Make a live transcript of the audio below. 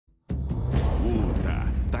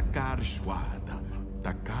Shwadam,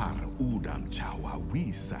 Takkar udam chawa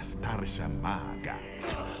wisa starsha maga,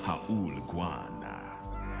 haul guana,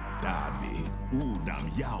 dabi udam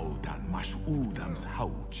yaudan mash udams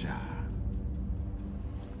haucha.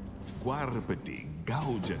 Guarbeti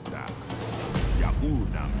gaujata, ya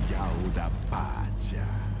udam yauda pacha.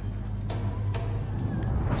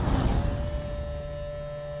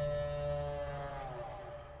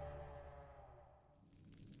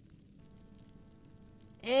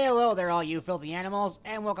 Hello there, all you filthy animals,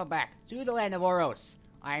 and welcome back to the land of Oros.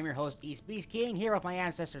 I am your host, East Beast King, here with my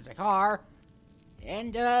ancestor Takkar.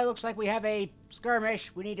 And, looks like we have a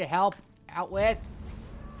skirmish we need to help out with.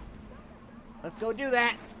 Let's go do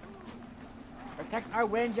that. Protect our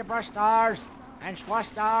Wenja brush stars and Schwa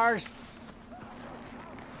stars.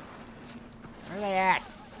 Where are they at?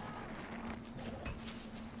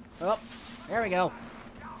 Oh, there we go.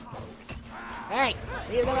 Hey,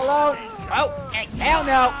 leave them alone. Oh, hey, hell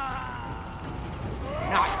no.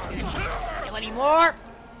 Not gonna kill anymore.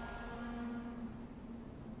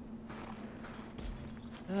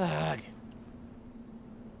 Ugh.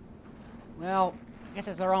 Well, I guess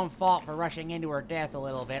it's our own fault for rushing into her death a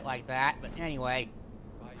little bit like that, but anyway.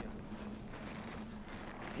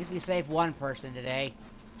 At least we saved one person today.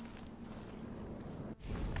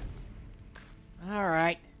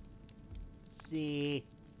 Alright. Let's see.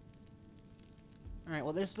 Alright,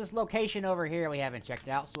 well there's this location over here we haven't checked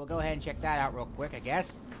out, so we'll go ahead and check that out real quick, I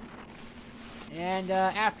guess. And,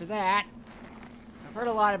 after that, I've heard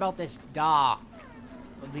a lot about this Da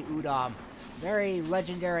of the Udam. Very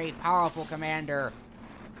legendary, powerful commander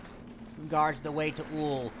who guards the way to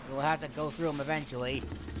Ul. We'll have to go through him eventually.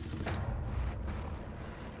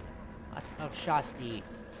 Hut of Shasti.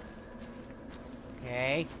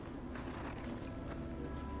 Okay.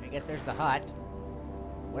 I guess there's the hut.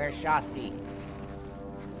 Where's Shasti?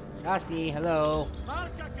 Shasti, hello.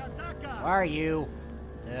 Where are you?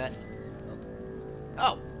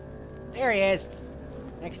 Oh, there he is.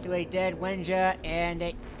 Next to a dead Wenja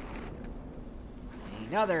and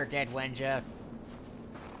another dead Wenja.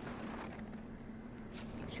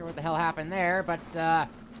 Not sure what the hell happened there, but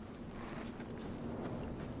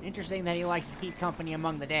interesting that he likes to keep company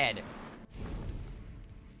among the dead.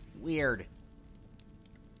 Weird.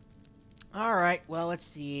 Alright, well, let's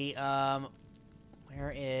see,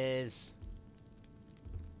 where is...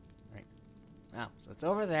 Right. Oh, so it's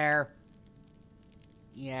over there.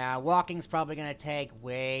 Yeah, walking's probably gonna take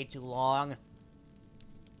way too long. You're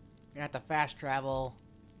gonna have to fast travel.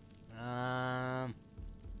 Oh.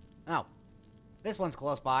 This one's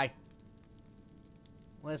close by.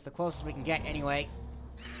 Well, it's the closest we can get anyway.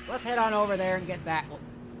 So let's head on over there and get that. We'll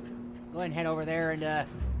go ahead and head over there and,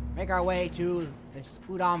 make our way to this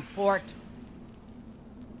Udam Fort.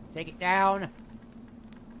 Take it down.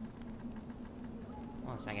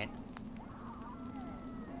 One second.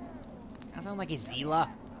 That sounds like a Zila.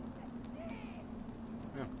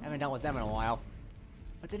 Haven't dealt with them in a while.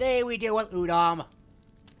 But today we deal with Udam.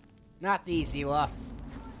 Not the Zila.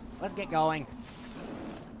 Let's get going.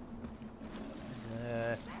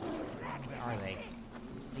 Where are they? I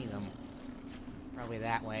don't see them. Probably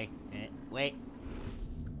that way. Wait.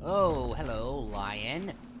 Oh, hello,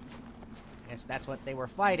 lion. Guess that's what they were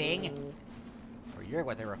fighting. Or you're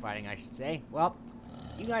what they were fighting, I should say. Well,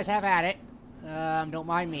 you guys have at it. Don't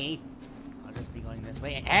mind me. I'll just be going this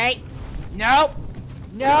way. Hey! Nope!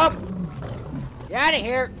 Nope! Get out of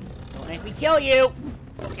here! Don't make me kill you!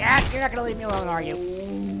 Yeah, you're not gonna leave me alone, are you?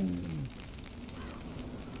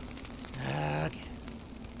 Okay.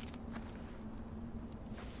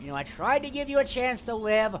 You know, I tried to give you a chance to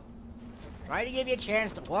live. Tried to give you a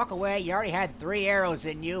chance to walk away. You already had 3 arrows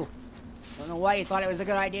in you. Don't know why you thought it was a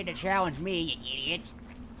good idea to challenge me, you idiot.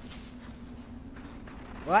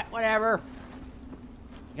 But, whatever.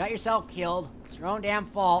 You got yourself killed. It's your own damn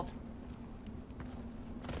fault.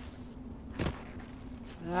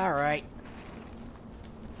 Alright.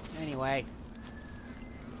 Anyway.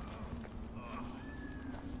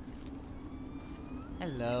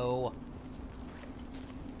 Hello.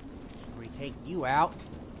 Should we take you out?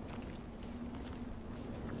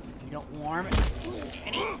 You don't warm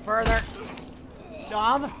any further.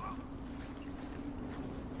 Dom.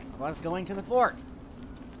 I was going to the fort.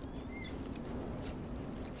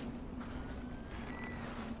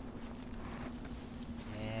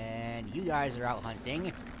 And you guys are out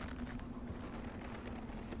hunting.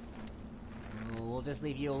 We'll just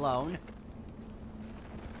leave you alone.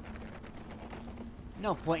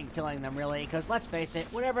 No point in killing them, really, because let's face it,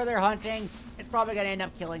 whatever they're hunting, it's probably going to end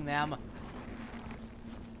up killing them.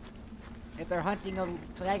 If they're hunting a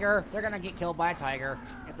tiger, they're going to get killed by a tiger.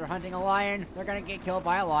 If they're hunting a lion, they're going to get killed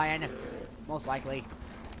by a lion. Most likely.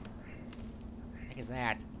 is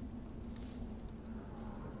that?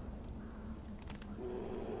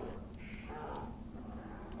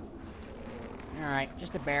 Alright,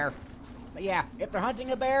 just a bear. But yeah, if they're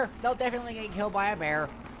hunting a bear, they'll definitely get killed by a bear.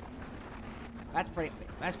 That's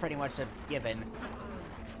pretty much a given.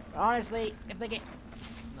 But honestly, if they get...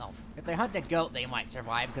 No, if they hunt a goat, they might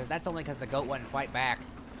survive, because that's only because the goat wouldn't fight back.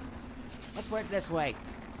 Let's put it this way.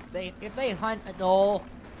 If they hunt a dole,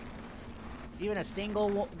 even a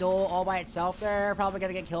single dole all by itself, they're probably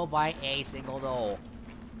gonna get killed by a single dole.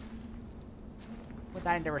 Put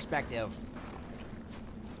that into perspective.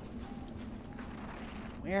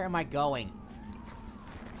 Where am I going?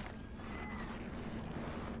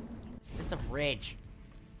 It's just a bridge.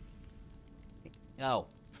 Oh.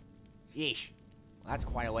 Yeesh. Well, that's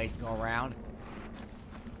quite a ways to go around.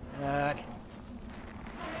 Okay.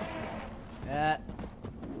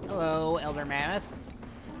 Hello, Elder Mammoth.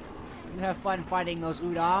 You have fun fighting those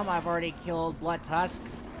Udam. I've already killed Blood Tusk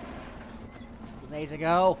 2 days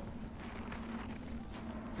ago.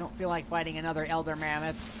 Don't feel like fighting another Elder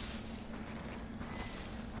Mammoth.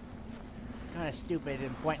 Kind of stupid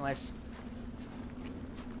and pointless.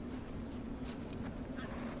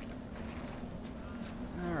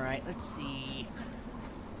 Alright, let's see.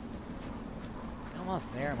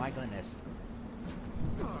 Almost there, my goodness.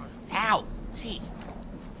 Ow! Jeez.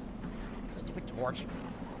 Stupid torch.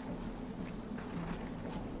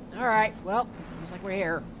 Alright, well, looks like we're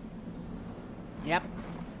here. Yep.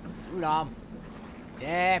 Udam.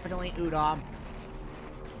 Definitely Udam.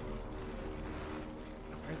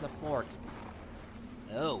 Where's the fort?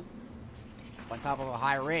 Oh. On top of a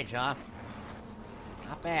high ridge, huh?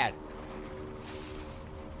 Not bad.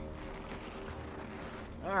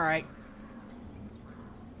 Alright.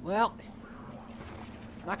 Well,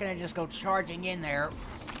 I'm not gonna just go charging in there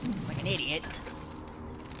like an idiot.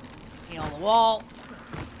 Scale the wall.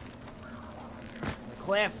 The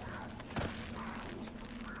cliff.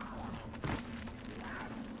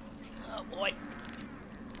 Oh boy.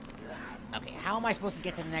 Okay, how am I supposed to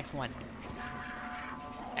get to the next one?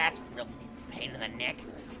 That's a real pain in the neck.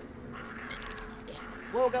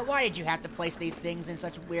 Woga, why did you have to place these things in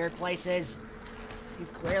such weird places?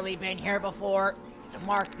 You've clearly been here before to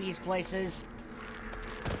mark these places.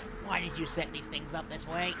 Why did you set these things up this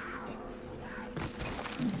way?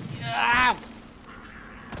 Ah!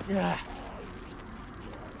 Ugh.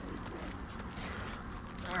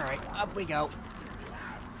 Alright, up we go.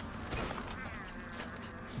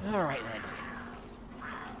 Alright then.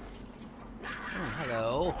 Oh,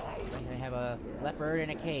 hello. Looks like I have a leopard in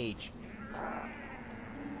a cage.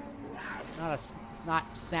 It's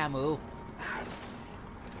not Samu.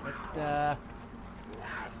 But,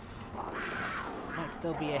 might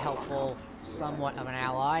still be a helpful, somewhat of an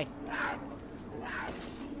ally.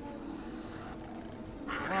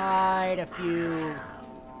 Quite a few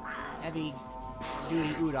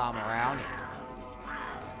heavy-duty Udam around.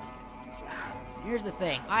 Here's the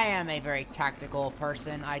thing, I am a very tactical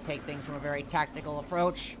person. I take things from a very tactical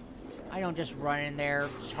approach. I don't just run in there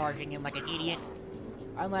charging him like an idiot.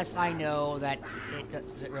 Unless I know that it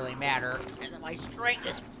doesn't really matter, and that my strength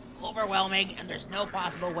is overwhelming, and there's no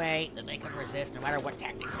possible way that they can resist, no matter what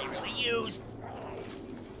tactics they really use.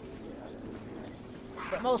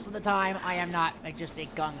 But most of the time, I am not just a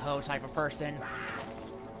gung-ho type of person.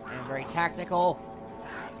 I am very tactical.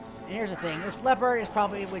 And here's the thing, this leopard is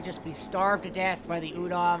probably would just be starved to death by the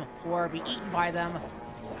Udam, or be eaten by them.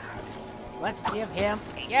 Let's give him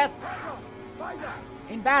a death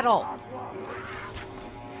in battle.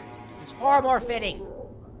 It's far more fitting.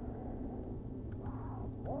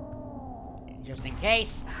 Just in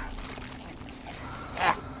case.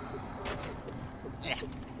 Ah. Yeah.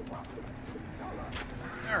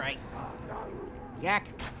 Alright. Yak.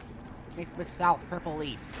 Mixed with South Purple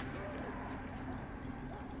Leaf.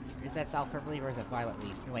 Is that South Purple Leaf or is it Violet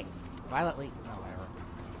Leaf? No, wait. Violet Leaf. Oh, whatever.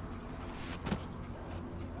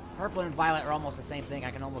 Purple and Violet are almost the same thing.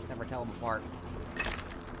 I can almost never tell them apart.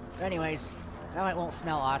 But anyways, now it won't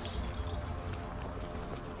smell us.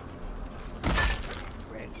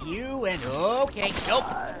 With you and okay, nope.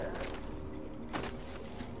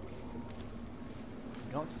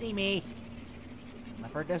 You don't see me.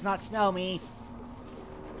 Leopard does not smell me.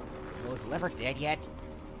 Oh, is the leopard dead yet?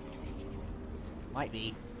 Might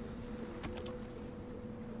be.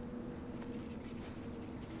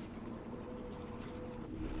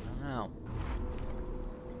 I don't know.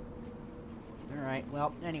 Alright,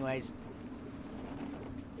 well, anyways.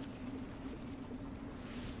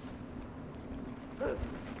 Let's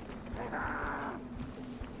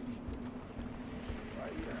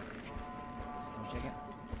go check it.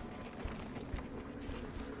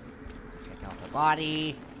 Check out the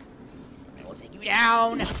body. We'll take you You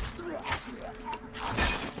down!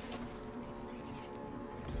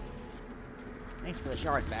 Thanks for the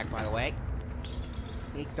shards back, by the way.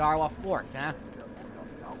 Big Darwa Fort, huh?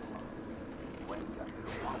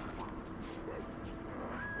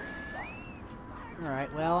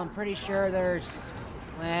 Alright, well, I'm pretty sure there's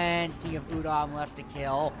plenty of Udom left to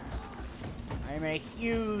kill. I'm at a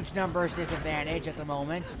huge numbers disadvantage at the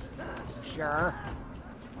moment. Sure.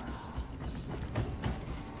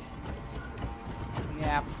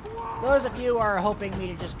 Yeah. Those of you who are hoping me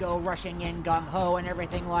to just go rushing in gung-ho and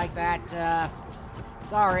everything like that,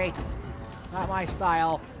 sorry. Not my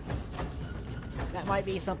style. That might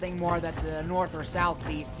be something more that the North or South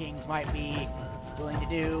Beast Kings might be willing to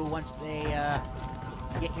do once they,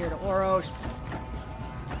 get here to Oros.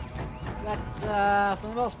 But, for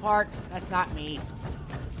the most part, that's not me.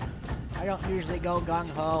 I don't usually go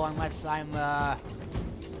gung-ho unless I'm, at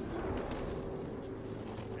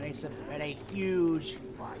a huge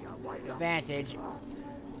advantage.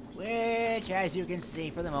 Which, as you can see,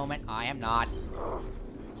 for the moment, I am not.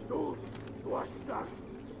 You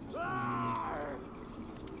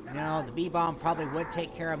know, the B-bomb probably would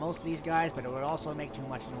take care of most of these guys, but it would also make too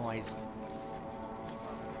much noise.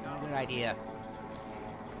 Not a good idea.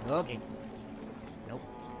 Okay. Nope.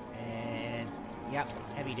 And, yep,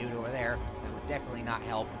 heavy dude over there. That would definitely not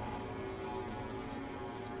help.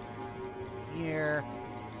 Here.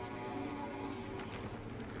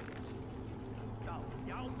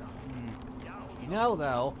 You know,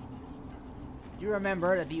 though, do you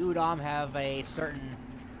remember that the Udom have a certain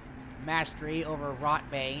mastery over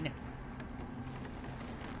Rotbane?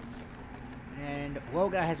 And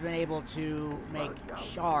Woga has been able to make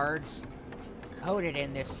shards coated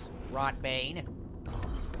in this Rotbane.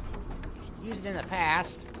 Used it in the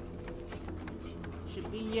past.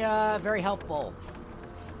 Should be, very helpful.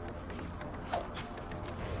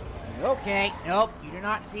 Okay, nope, you do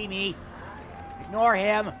not see me. Ignore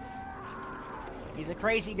him. He's a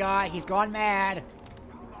crazy guy. He's gone mad.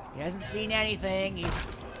 He hasn't seen anything. He's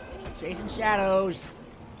chasing shadows.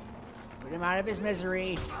 Put him out of his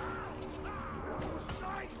misery.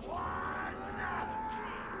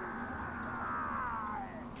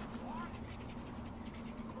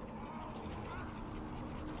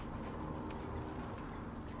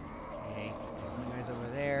 Okay, there's some guys over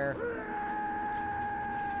there.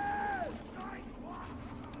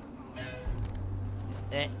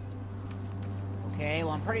 Okay,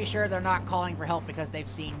 well, I'm pretty sure they're not calling for help because they've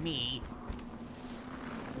seen me.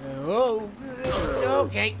 Oh,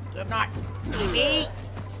 okay, they've not seen me.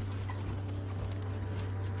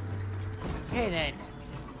 Okay, then.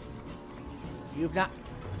 You've not...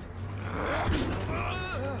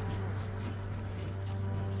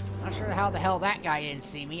 Not sure how the hell that guy didn't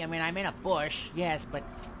see me. I mean, I'm in a bush, yes, but...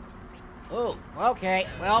 Oh, okay,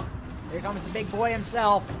 well, here comes the big boy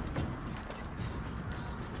himself.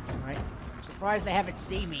 Alright. Surprised they haven't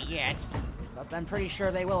seen me yet, but I'm pretty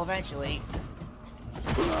sure they will eventually.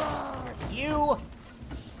 You!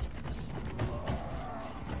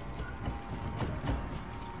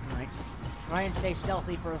 Alright. Try and stay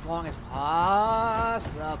stealthy for as long as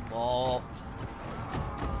possible.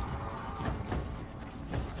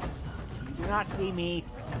 You do not see me.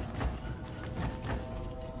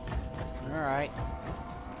 Alright.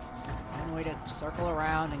 Find a way to circle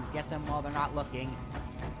around and get them while they're not looking.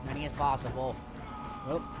 As many as possible.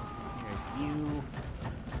 Oh, there's you.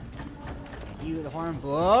 And you, the horn.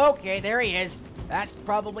 Okay, there he is. That's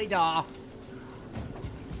probably Daw.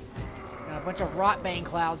 He's got a bunch of Rotbane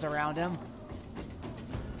clouds around him.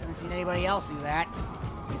 Haven't seen anybody else do that.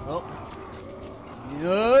 Oh.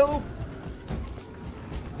 No!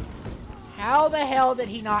 How the hell did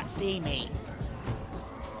he not see me?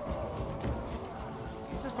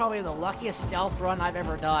 This is probably the luckiest stealth run I've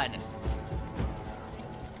ever done.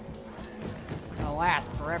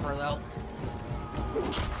 Last forever, though.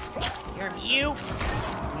 Take care of you.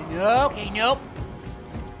 Okay, nope.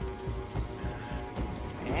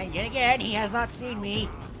 And yet again, he has not seen me.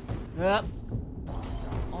 Hold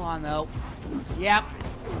on, though. Yep.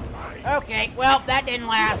 Okay, well, that didn't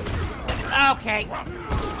last. Okay.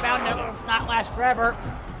 Bound to not last forever.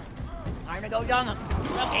 Time to go dung.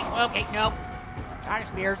 Okay, nope. Kind of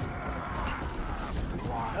spears.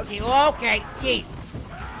 Okay, jeez.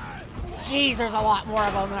 Jeez, there's a lot more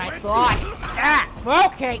of them than I thought. Ah,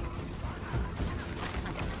 okay.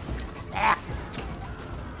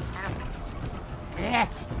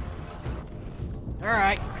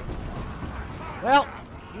 Alright. Well,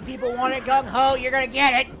 you people want it gung-ho, you're gonna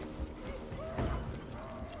get it.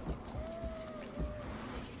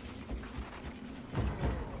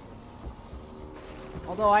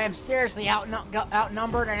 Although I am seriously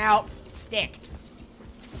outnumbered and outsticked.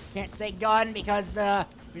 Can't say gun because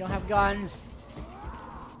we don't have guns.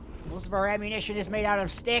 Most of our ammunition is made out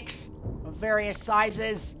of sticks of various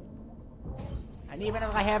sizes. And even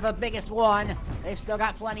if I have the biggest one, they've still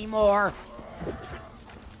got plenty more.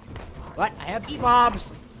 But I have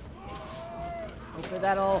E-bombs. Hopefully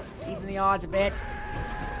that'll even the odds a bit.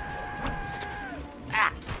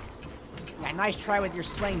 Ah! Yeah, nice try with your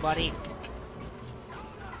sling, buddy.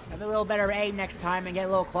 Have a little better aim next time and get a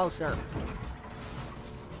little closer.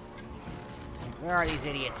 Where are these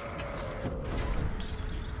idiots?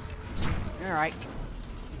 Alright.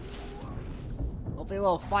 Hopefully a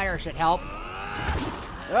little fire should help.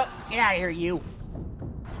 Oh, get out of here, you.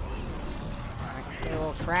 Alright, see a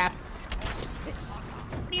little trap.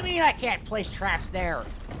 What do you mean I can't place traps there?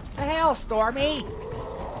 The hell, Stormy?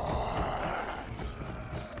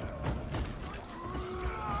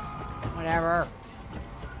 Whatever.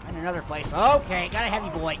 And another place. Okay, got a heavy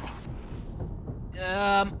boy.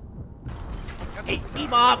 Okay,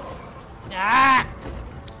 E-bomb. Ah!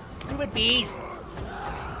 Stupid bees.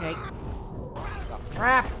 Okay.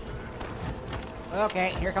 Trap. Okay,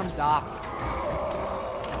 here comes Da.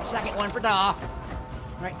 Second one for Da.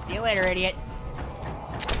 Alright, see you later, idiot.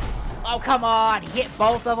 Oh, come on! He hit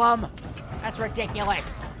both of them? That's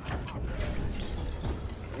ridiculous.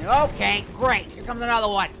 Okay, great. Here comes another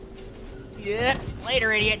one. Yep,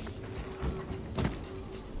 later, idiots.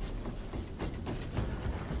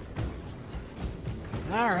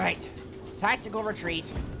 Alright. Tactical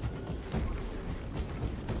retreat.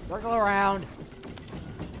 Circle around.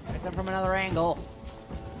 Hit them from another angle.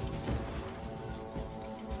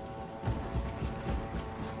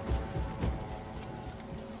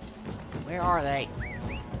 Where are they?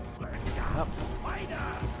 Oh.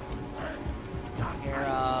 Take care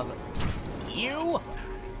of you.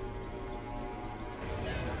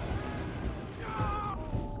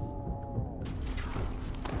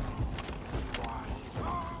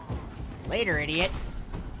 Later, idiot.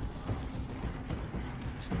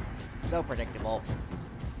 So predictable.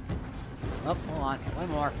 Oh, hold on. One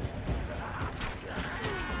more.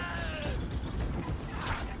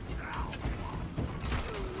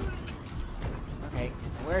 Okay,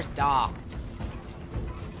 where's Da?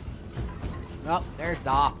 Oh, there's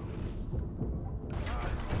Da.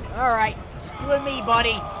 Alright, just you and me,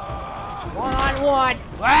 buddy. One-on-one.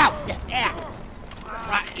 Wow! Yeah!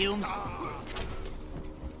 Rot fumes.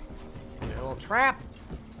 Little trap.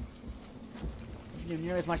 Doesn't do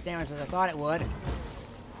nearly as much damage as I thought it would.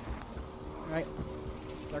 Alright.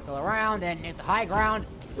 Circle around and hit the high ground.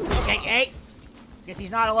 Okay, hey! Guess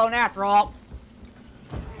he's not alone after all.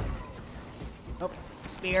 Oh,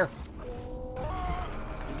 spear.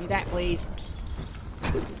 Give me that, please.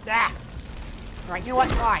 Ah! Alright, you know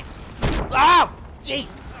what? Fine. Oh! Jeez!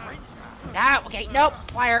 Ah, okay, nope.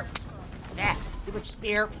 Fire. Ah, stupid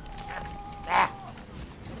spear. Ah.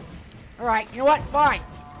 Alright, you know what? Fine.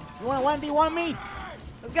 You want to 1v1 me?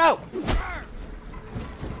 Let's go.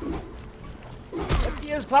 Let's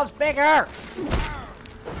use clubs bigger.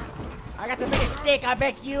 I got the biggest stick. I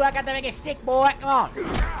bet you I got the biggest stick, boy. Come on.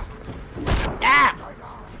 Ah!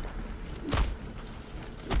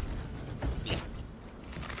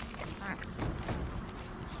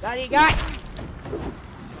 Is that all you got?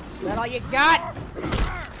 Is that all you got?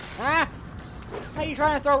 Huh? How are you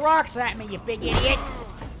trying to throw rocks at me, you big idiot?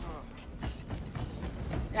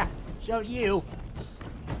 Yeah, showed you.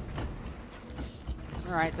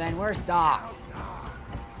 Alright then, where's Da?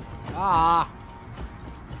 Ah.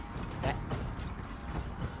 That.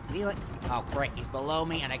 Is he like... Oh, great, he's below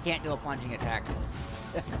me and I can't do a plunging attack.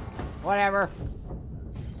 Whatever.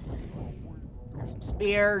 There's some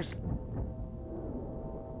spears.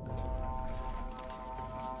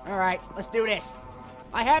 Alright, let's do this.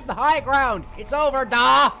 I have the high ground. It's over,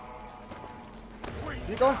 Da.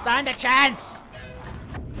 You don't stand a chance.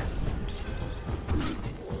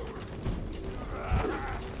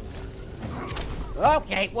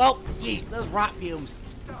 Okay, well, jeez, those rot fumes.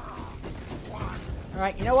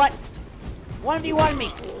 Alright, you know what? 1v1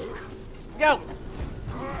 me. Let's go.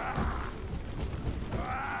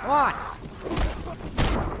 Come on.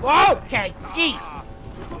 Okay, jeez.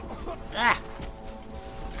 Ah.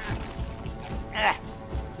 Ah.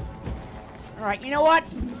 Alright, you know what?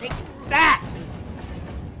 Take that.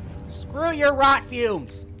 Screw your rot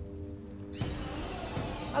fumes.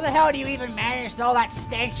 How the hell do you even manage all that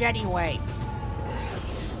stench anyway?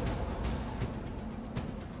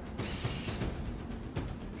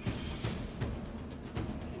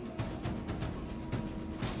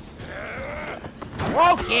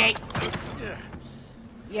 Okay.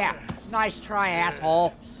 Yeah, nice try,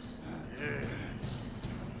 asshole.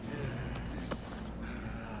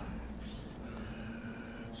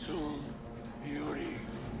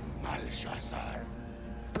 Malshazar.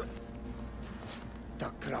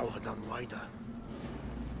 Takkar and I.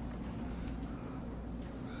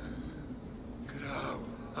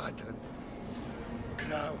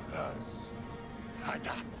 Krauhas.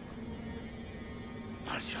 Hada.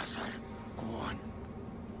 Malshazar. Guan.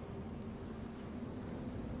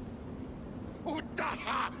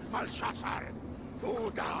 Udaha Malshazar.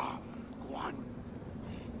 Uda. Guan.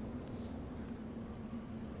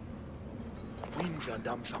 Wenja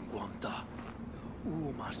dam shamguanta.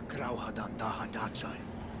 Umas krauhadan daha dachai.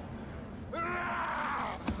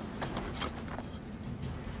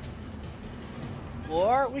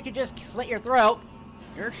 Or we could just slit your throat.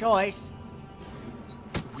 Your choice.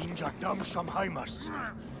 Wenja dam shamheimas.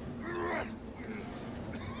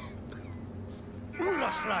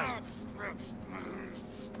 Ulaslai.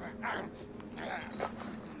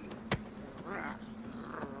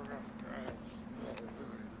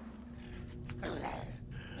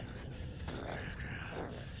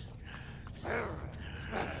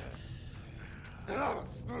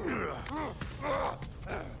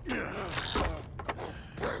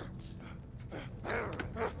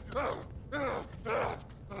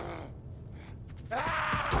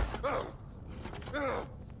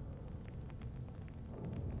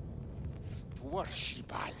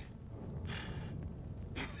 Worshipal.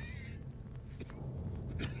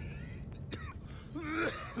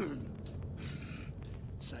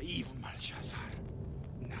 Saiv Malshazar.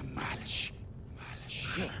 Namalsh.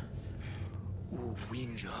 Malsh.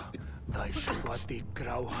 Wenja, thy shwati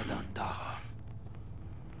krauhadandaha.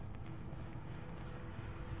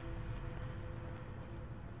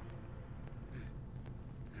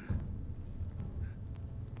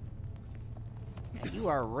 You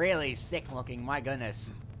are really sick looking, my goodness.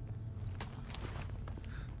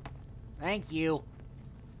 Thank you.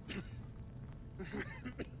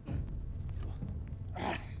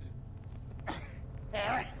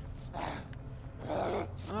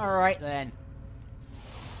 Alright then.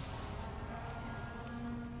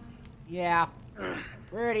 Yeah,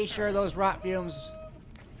 pretty sure those rot fumes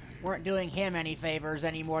weren't doing him any favors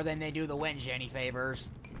any more than they do the Wenja any favors.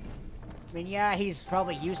 I mean, yeah, he's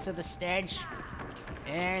probably used to the stench,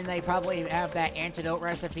 and they probably have that antidote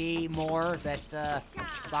recipe more that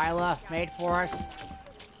Scylla made for us.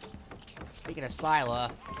 Speaking of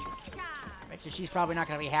Scylla, I bet you she's probably not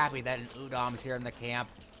going to be happy that an Udom's here in the camp.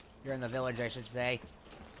 Here in the village, I should say.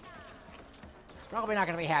 Probably not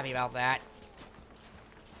going to be happy about that.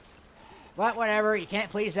 But whatever, you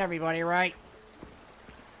can't please everybody, right?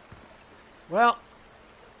 Well,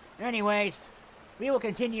 anyways, we will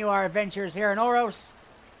continue our adventures here in Oros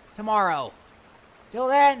tomorrow. Till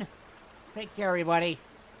then, take care, everybody.